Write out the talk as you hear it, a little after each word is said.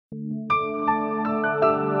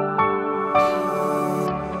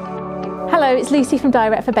Hello, it's Lucy from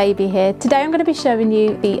Direct4baby here. Today I'm going to be showing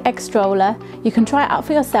you the egg stroller. You can try it out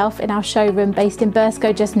for yourself in our showroom based in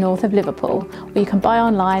Burscough, just north of Liverpool, or you can buy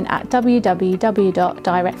online at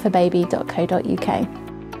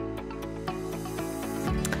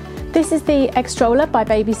www.direct4baby.co.uk. This is the egg stroller by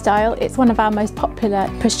Baby Style. It's one of our most popular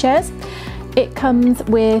pushchairs. It comes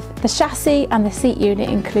with the chassis and the seat unit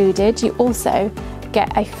included. You also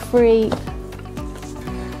get a free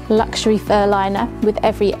luxury fur liner with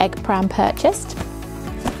every egg pram purchased.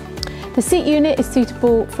 The seat unit is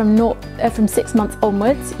suitable from 6 months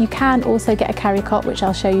onwards. You can also get a carry cot, which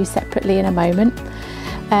I'll show you separately in a moment.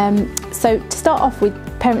 So to start off with,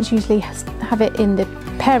 parents usually have it in the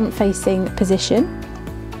parent facing position.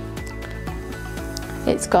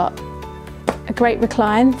 It's got a great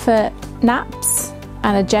recline for naps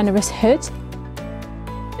and a generous hood.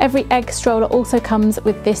 Every egg stroller also comes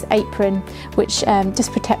with this apron, which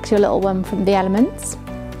just protects your little one from the elements.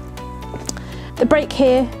 The brake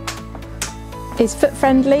here is foot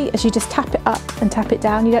friendly, as you just tap it up and tap it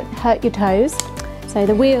down. You don't hurt your toes. So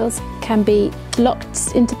the wheels can be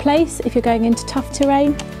locked into place if you're going into tough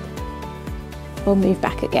terrain, or move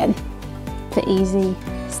back again for easy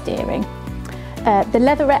steering. The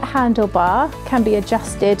leatherette handlebar can be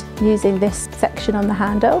adjusted using this section on the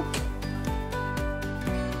handle.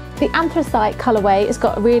 The Anthracite colourway has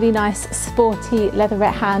got a really nice sporty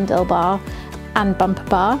leatherette handlebar and bumper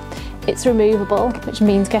bar. It's removable, which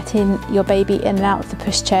means getting your baby in and out of the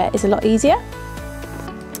pushchair is a lot easier.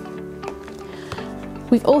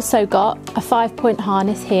 We've also got a 5-point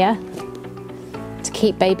harness here to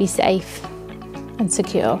keep baby safe and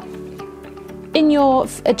secure. In your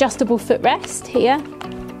adjustable footrest here,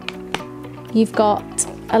 you've got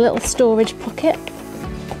a little storage pocket.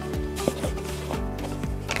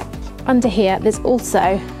 Under here, there's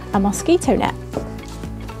also a mosquito net.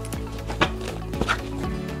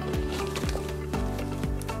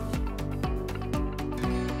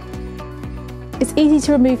 It's easy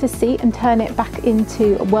to remove the seat and turn it back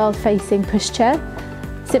into a world-facing pushchair.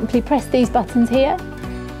 Simply press these buttons here,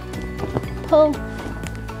 pull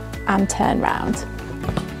and turn round.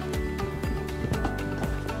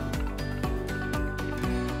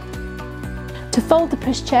 To fold the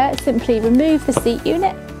pushchair, simply remove the seat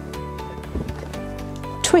unit,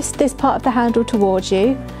 twist this part of the handle towards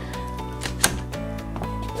you,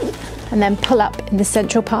 and then pull up in the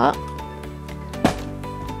central part,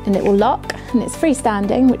 and it will lock, and it's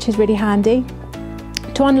freestanding, which is really handy.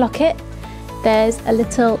 To unlock it, there's a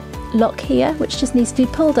little lock here which just needs to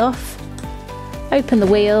be pulled off. Open the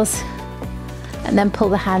wheels and then pull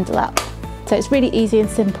the handle up. So it's really easy and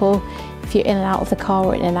simple if you're in and out of the car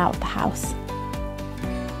or in and out of the house.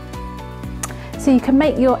 So you can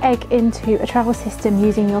make your egg into a travel system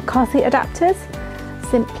using your car seat adapters.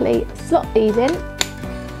 Simply slot these in,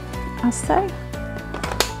 as so,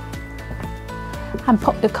 and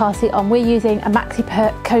pop your car seat on. We're using a Maxi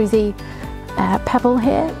Cozy Pebble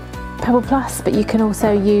here, Pebble Plus, but you can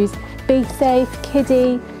also use Be Safe,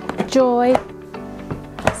 Kiddie, Joy,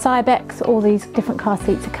 Cybex. All these different car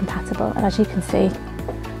seats are compatible, and as you can see,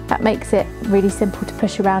 that makes it really simple to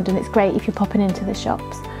push around, and it's great if you're popping into the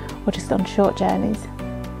shops or just on short journeys.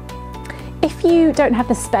 If you don't have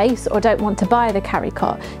the space or don't want to buy the carry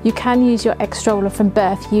cot, you can use your egg stroller from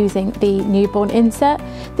birth using the newborn insert.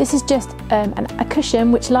 This is just a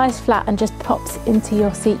cushion which lies flat and just pops into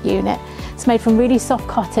your seat unit. It's made from really soft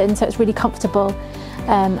cotton, so it's really comfortable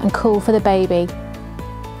and cool for the baby.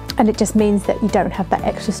 And it just means that you don't have that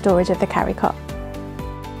extra storage of the carry cot.